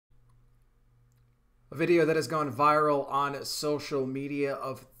A video that has gone viral on social media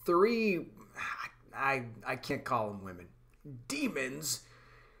of three, I can't call them women, demons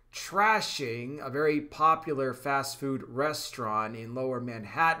trashing a very popular fast food restaurant in Lower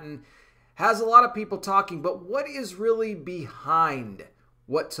Manhattan. Has a lot of people talking, but what is really behind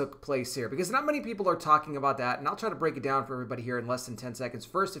what took place here? Because not many people are talking about that, and I'll try to break it down for everybody here in less than 10 seconds.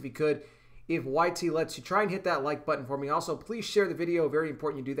 First, if you could, if YT lets you, try and hit that like button for me. Also, please share the video. Very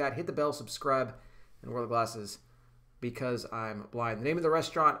important you do that. Hit the bell, subscribe, and wear the glasses because I'm blind. The name of the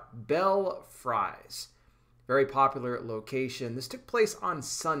restaurant, Bell Fries. Very popular location. This took place on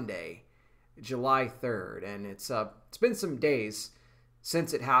Sunday, July 3rd, and it's been some days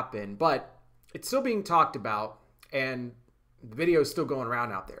since it happened, but it's still being talked about, and the video is still going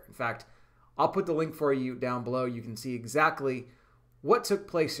around out there. In fact, I'll put the link for you down below. You can see exactly what took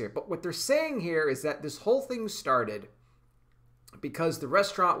place here. But what they're saying here is that this whole thing started because the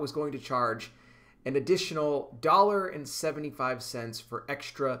restaurant was going to charge an additional $1.75 for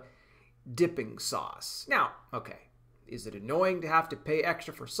extra dipping sauce. Now, okay, is it annoying to have to pay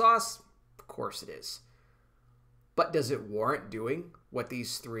extra for sauce? Of course it is. But does it warrant doing what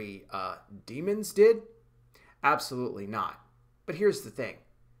these three demons did? Absolutely not. But here's the thing.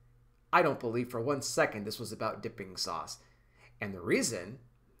 I don't believe for 1 second this was about dipping sauce. And the reason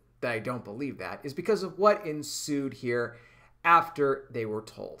that I don't believe that is because of what ensued here after they were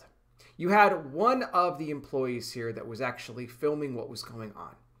told. You had one of the employees here that was actually filming what was going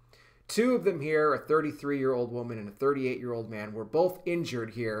on. Two of them here, a 33-year-old woman and a 38-year-old man, were both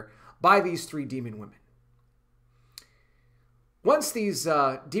injured here by these three demon women. Once these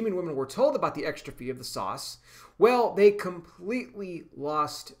demon women were told about the extra fee of the sauce, well, they completely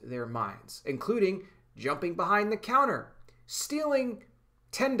lost their minds, including jumping behind the counter, stealing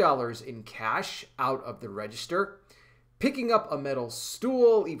 $10 in cash out of the register, picking up a metal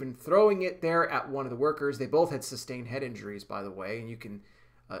stool, even throwing it there at one of the workers. They both had sustained head injuries, by the way, and you can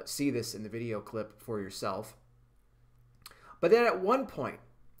see this in the video clip for yourself. But then at one point,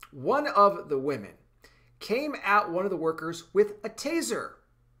 one of the women came at one of the workers with a taser.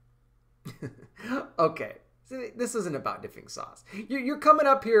 Okay, this isn't about dipping sauce. You're coming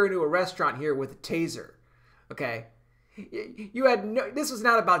up here into a restaurant here with a taser, okay? This was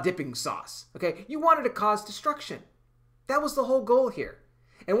not about dipping sauce, okay? You wanted to cause destruction. That was the whole goal here.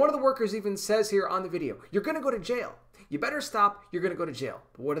 And one of the workers even says here on the video, you're going to go to jail. You better stop. You're going to go to jail.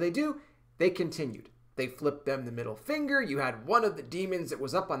 But what do? They continued. They flipped them the middle finger. You had one of the demons that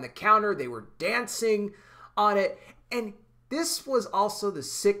was up on the counter. They were dancing on it. And this was also the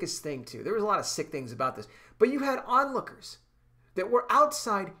sickest thing too. There was a lot of sick things about this. But you had onlookers that were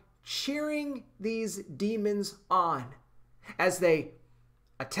outside cheering these demons on as they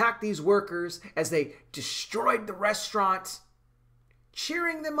attacked these workers, as they destroyed the restaurant,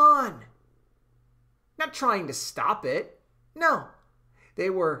 cheering them on. Not trying to stop it. No,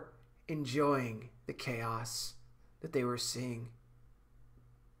 they were enjoying the chaos that they were seeing.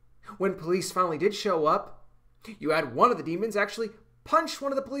 When police finally did show up, you had one of the demons actually punch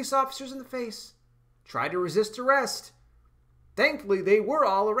one of the police officers in the face, tried to resist arrest. Thankfully, they were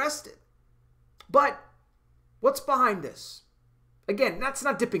all arrested. But what's behind this? Again, that's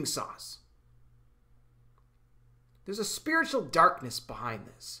not dipping sauce. There's a spiritual darkness behind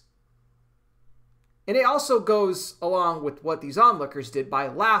this. And it also goes along with what these onlookers did by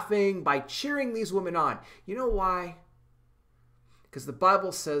laughing, by cheering these women on. You know why? Because the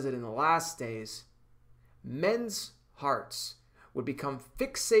Bible says that in the last days, men's hearts would become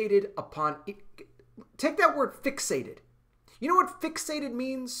fixated upon it. Take that word fixated. You know what fixated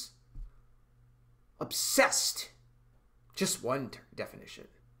means? Obsessed. Just one definition.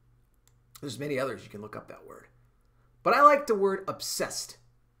 There's many others. You can look up that word. But I like the word obsessed.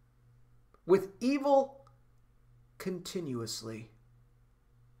 With evil continuously.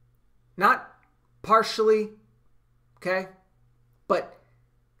 Not partially, okay? But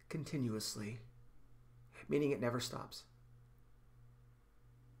continuously. Meaning it never stops.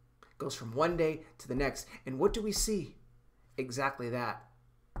 It goes from one day to the next. And what do we see? Exactly that.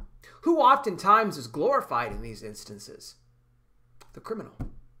 Who oftentimes is glorified in these instances? The criminal.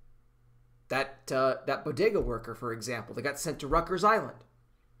 That bodega worker, for example, that got sent to Rikers Island.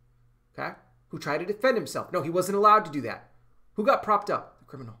 Okay? Who tried to defend himself. No, he wasn't allowed to do that. Who got propped up? The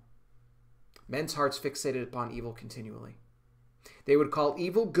criminal. Men's hearts fixated upon evil continually. They would call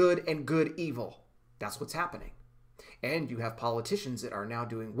evil good and good evil. That's what's happening. And you have politicians that are now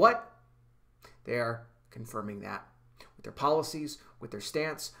doing what? They are confirming that. With their policies, with their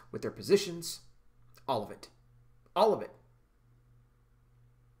stance, with their positions. All of it. All of it.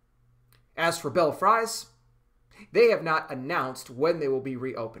 As for Bell Fries, they have not announced when they will be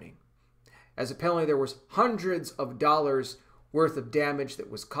reopening. as apparently there was hundreds of dollars worth of damage that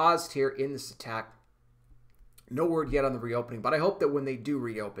was caused here in this attack. No word yet on the reopening, but I hope that when they do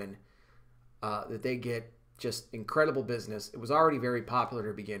reopen, that they get just incredible business. It was already very popular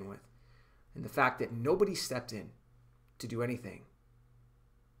to begin with. And the fact that nobody stepped in to do anything,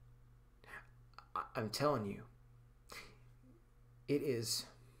 I'm telling you, it's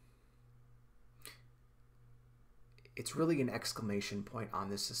really an exclamation point on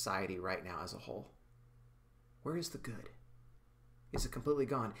this society right now as a whole. Where is the good? Is it completely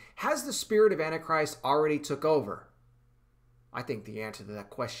gone? Has the spirit of Antichrist already took over? I think the answer to that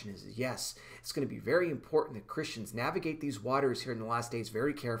question is yes. It's going to be very important that Christians navigate these waters here in the last days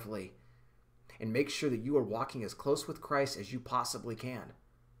very carefully and make sure that you are walking as close with Christ as you possibly can.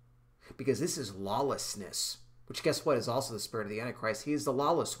 Because this is lawlessness, which guess what is also the spirit of the Antichrist. He is the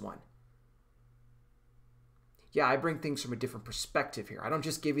lawless one. Yeah, I bring things from a different perspective here. I don't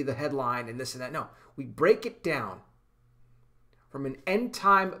just give you the headline and this and that. No, we break it down from an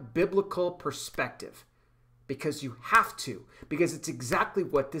end-time biblical perspective because you have to, because it's exactly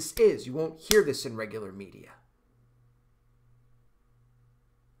what this is. You won't hear this in regular media.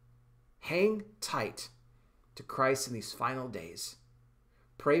 Hang tight to Christ in these final days.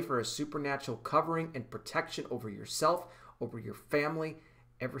 Pray for a supernatural covering and protection over yourself, over your family,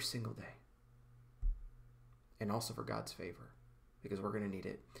 every single day. And also for God's favor, because we're going to need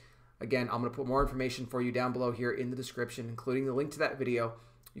it. Again, I'm going to put more information for you down below here in the description, including the link to that video.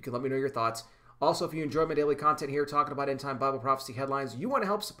 You can let me know your thoughts. Also, if you enjoy my daily content here, talking about end-time Bible prophecy headlines, you want to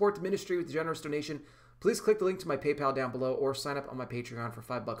help support the ministry with a generous donation, please click the link to my PayPal down below or sign up on my Patreon for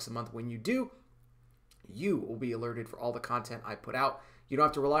 $5 a month. When you do, you will be alerted for all the content I put out. You don't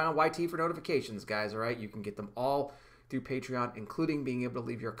have to rely on YT for notifications, guys, all right? You can get them all through Patreon, including being able to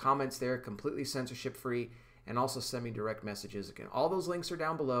leave your comments there, completely censorship-free, and also send me direct messages. Again, all those links are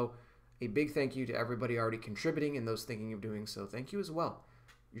down below. A big thank you to everybody already contributing and those thinking of doing so. Thank you as well.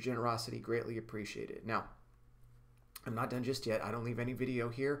 Your generosity, greatly appreciated. Now, I'm not done just yet. I don't leave any video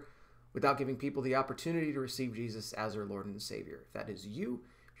here without giving people the opportunity to receive Jesus as their Lord and Savior. If that is you,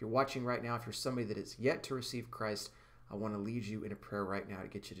 if you're watching right now, if you're somebody that is yet to receive Christ, I want to lead you in a prayer right now to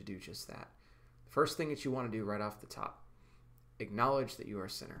get you to do just that. The first thing that you want to do right off the top, acknowledge that you are a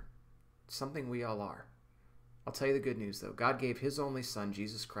sinner. It's something we all are. I'll tell you the good news, though. God gave his only Son,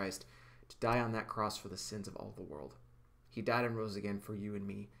 Jesus Christ, to die on that cross for the sins of all the world. He died and rose again for you and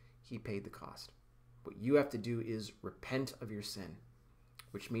me. He paid the cost. What you have to do is repent of your sin,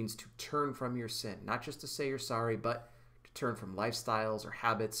 which means to turn from your sin. Not just to say you're sorry, but to turn from lifestyles or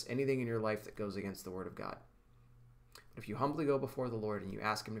habits, anything in your life that goes against the Word of God. But if you humbly go before the Lord and you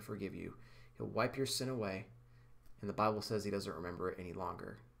ask him to forgive you, he'll wipe your sin away, and the Bible says he doesn't remember it any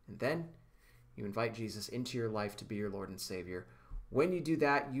longer. And then you invite Jesus into your life to be your Lord and Savior. When you do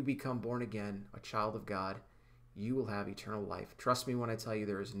that, you become born again, a child of God. You will have eternal life. Trust me when I tell you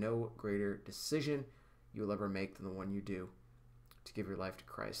there is no greater decision you will ever make than the one you do to give your life to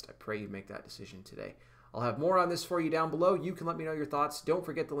Christ. I pray you make that decision today. I'll have more on this for you down below. You can let me know your thoughts. Don't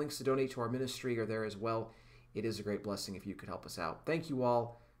forget the links to donate to our ministry are there as well. It is a great blessing if you could help us out. Thank you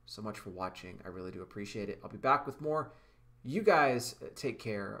all so much for watching. I really do appreciate it. I'll be back with more. You guys take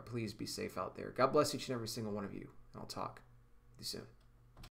care. Please be safe out there. God bless each and every single one of you. And I'll talk with you soon.